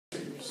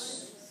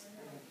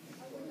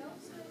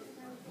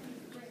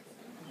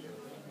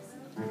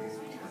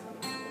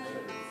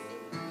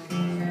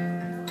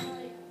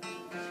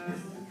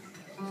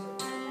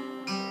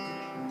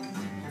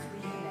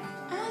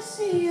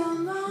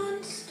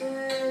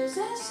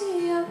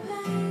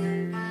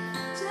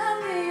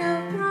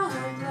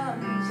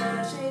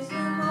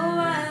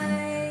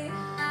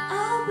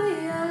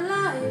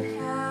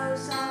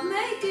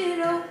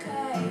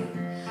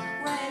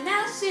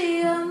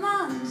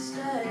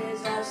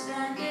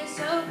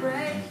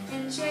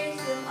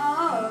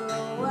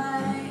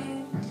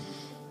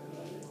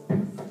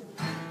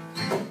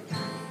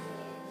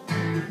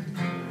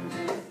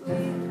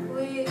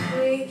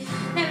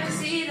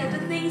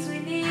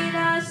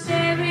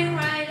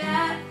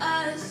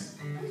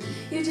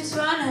You just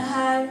wanna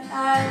hide,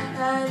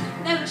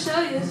 never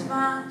show your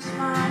smile.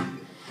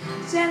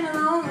 Stand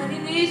alone when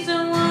you need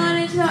someone.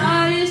 It's the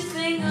hardest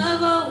thing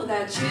of all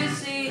that you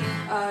see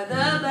are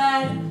the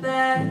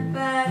bad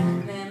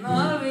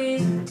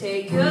memories.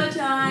 Take your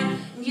time,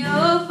 and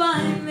you'll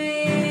find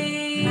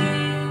me.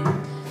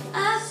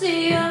 I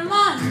see your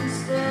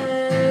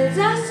monsters,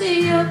 I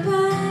see your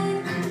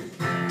pain.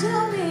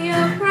 Tell me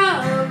your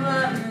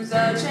problems,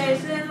 I'll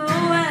chase them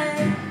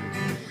away.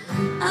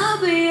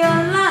 I'll be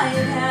your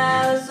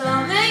lighthouse,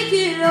 I'll make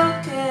it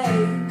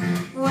okay.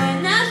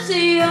 When I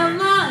see your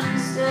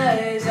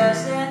monsters, I'll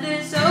stand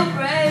there so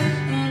brave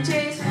and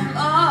chase them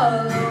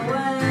all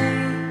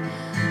away.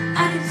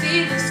 I can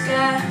see the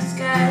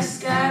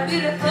sky,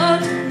 beautiful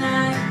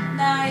tonight.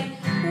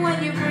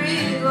 When you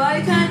breathe,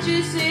 why can't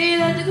you see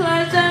that the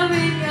clouds are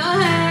in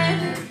your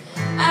head?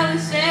 I will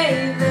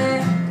stay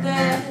there,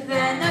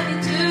 no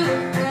need to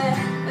fear.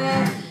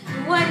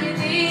 When you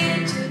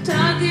need to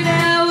talk it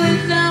out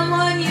with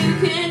someone you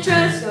can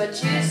trust,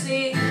 what you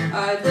see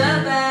are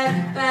the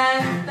bad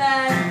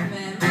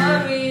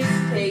memories.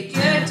 Take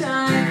your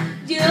time,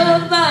 you'll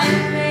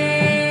find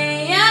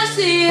me. I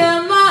see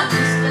your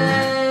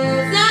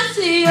monsters, I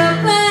see your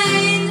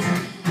pain.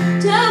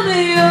 Tell me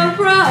your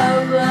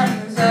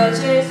problems, I'll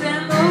chase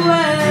them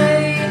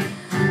away.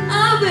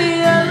 I'll be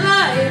your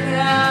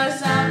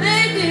lighthouse, I'll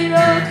make it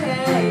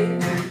okay.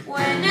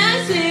 When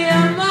I see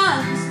your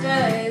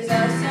monsters,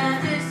 I'll stand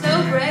there so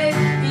brave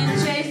and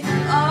chase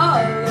them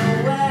all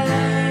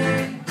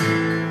away.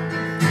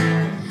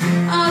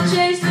 I'll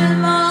chase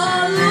them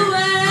all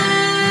away.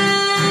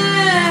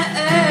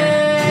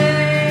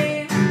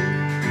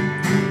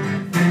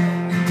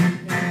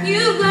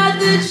 You've got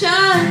the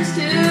chance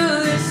to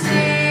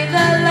see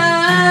the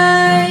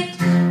light,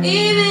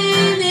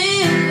 even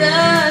in the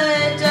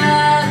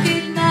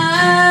darkest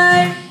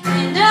night,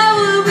 and I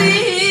will be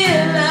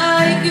here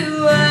like you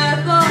were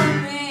for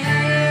me.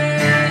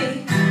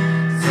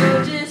 So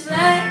just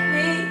let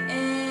me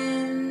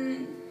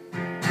in,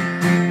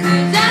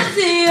 'cause I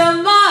see your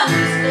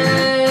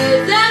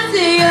monsters, I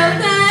see your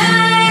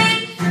pain.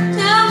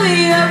 Tell me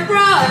your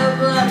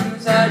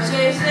problems, I'll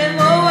chase them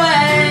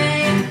away.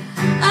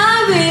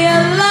 I'll be a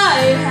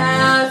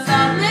lighthouse,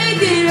 I'll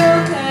make it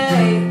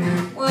okay.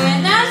 When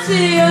I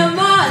see your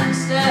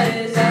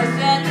monsters, I'll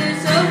stand there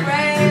so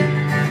brave.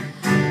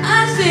 I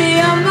see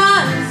your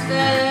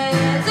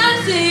monsters, I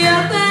see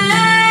your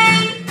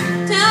pain.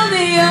 Tell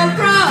me your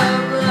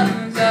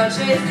problems, I'll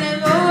chase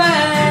them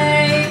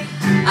away.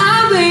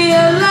 I'll be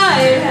a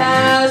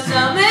lighthouse,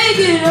 I'll make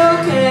it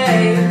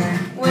okay.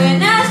 When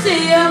I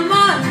see your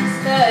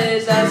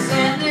monsters, I'll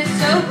stand there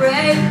so brave.